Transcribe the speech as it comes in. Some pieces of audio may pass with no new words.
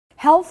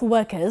Health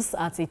workers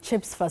at a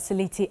CHPS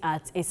facility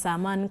at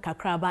Essaman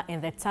Kakraba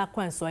in the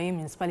Takwa and Swayam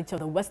municipality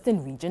of the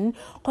Western region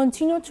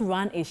continue to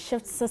run a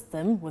shift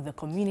system with the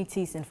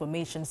community's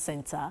information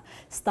center.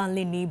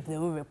 Stanley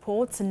Niblu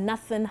reports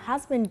nothing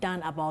has been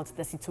done about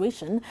the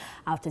situation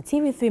after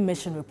TV3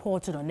 Mission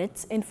reported on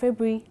it in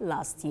February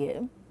last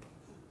year.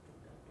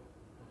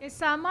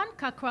 Essaman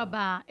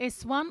Kakraba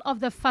is one of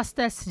the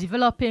fastest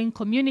developing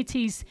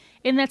communities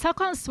in the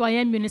Takwa and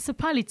Swayam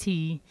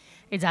municipality.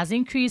 It has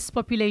increased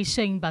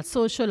population, but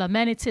social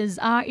amenities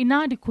are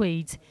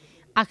inadequate.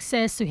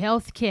 Access to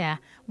health care,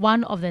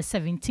 one of the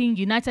 17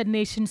 United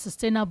Nations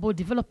Sustainable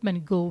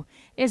Development Goals,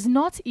 is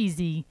not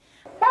easy.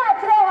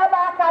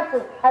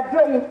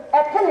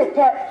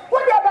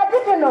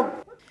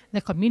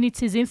 The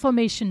community's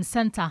information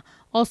center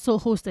also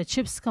hosts a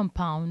CHPS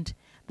compound.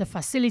 The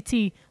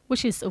facility,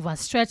 which is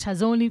overstretched,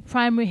 has only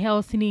primary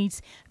health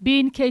needs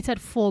being catered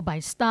for by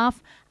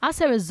staff. As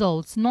a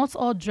result, not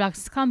all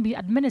drugs can be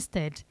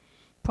administered.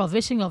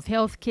 Provision of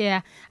health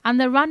care and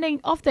the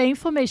running of the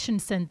information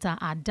center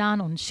are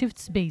done on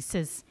shifts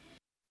basis.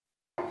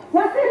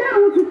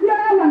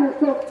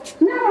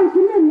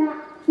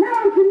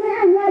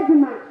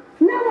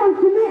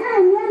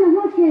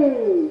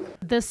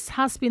 This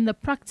has been the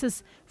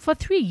practice for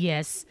 3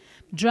 years.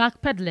 Drug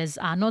peddlers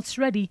are not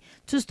ready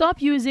to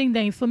stop using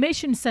the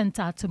information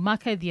center to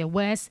market their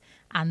wares,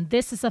 and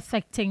this is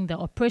affecting the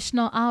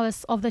operational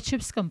hours of the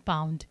CHPS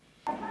compound.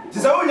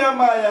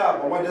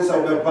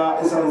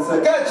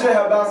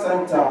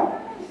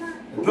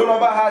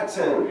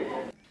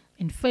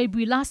 In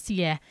February last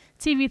year,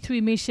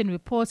 TV3 Mission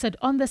reported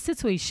on the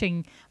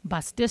situation,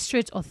 but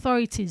district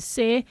authorities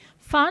say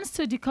funds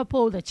to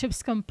decouple the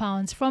CHPS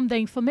compounds from the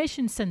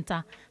information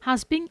center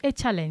has been a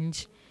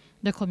challenge.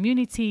 The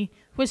community,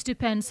 which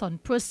depends on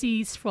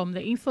proceeds from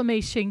the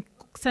information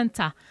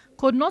center,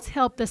 could not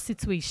help the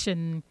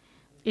situation.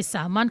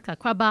 Essaman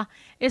Kakraba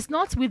is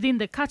not within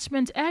the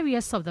catchment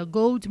areas of the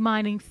gold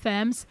mining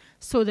firms,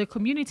 so the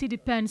community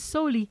depends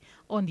solely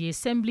on the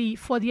assembly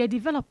for their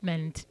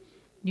development.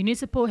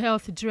 Municipal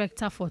Health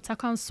Director for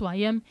Takwa and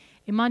Swayam,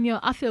 Emmanuel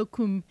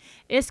Afelkum,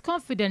 is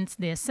confident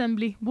the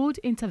assembly would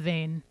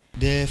intervene.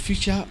 The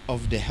future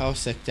of the health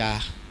sector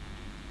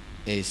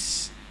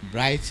is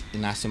bright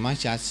in as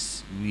much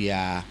as we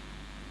are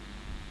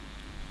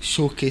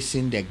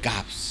showcasing the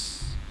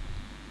gaps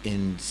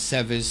in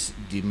service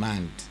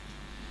demand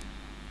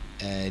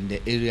in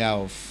the area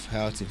of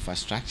health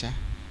infrastructure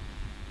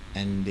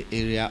and the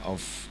area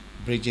of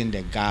bridging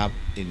the gap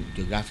in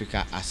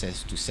geographical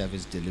access to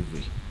service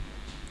delivery.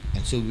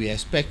 And so we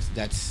expect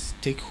that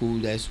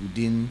stakeholders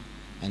within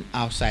and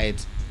outside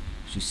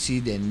to see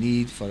the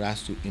need for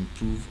us to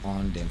improve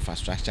on the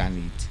infrastructure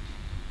needs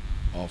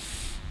of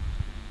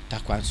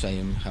Takwa and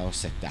Swayam health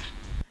sector.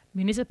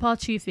 Municipal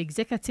Chief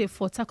Executive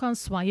for Takwa and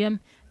Swayam,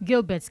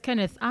 Gilbert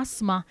Kenneth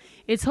Asma,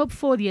 is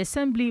hopeful the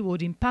assembly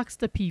would impact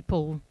the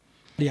people.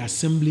 The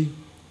assembly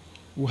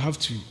will have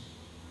to,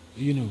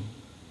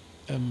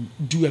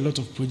 do a lot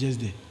of projects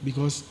there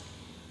because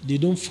they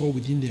don't fall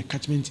within the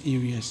catchment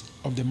areas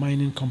of the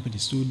mining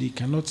companies, so they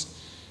cannot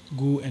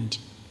go and,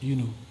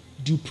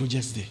 do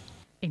projects there.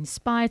 In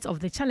spite of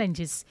the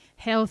challenges,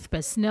 health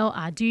personnel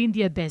are doing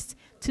their best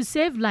to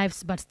save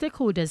lives, but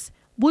stakeholders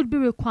would be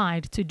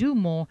required to do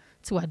more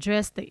to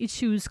address the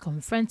issues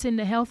confronting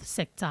the health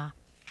sector.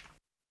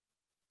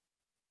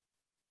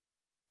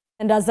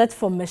 And that's it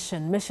for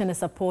Mission. Mission is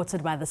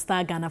supported by the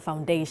Star Ghana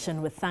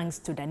Foundation with thanks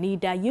to the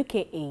NIDA,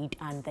 UK Aid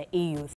and the EU.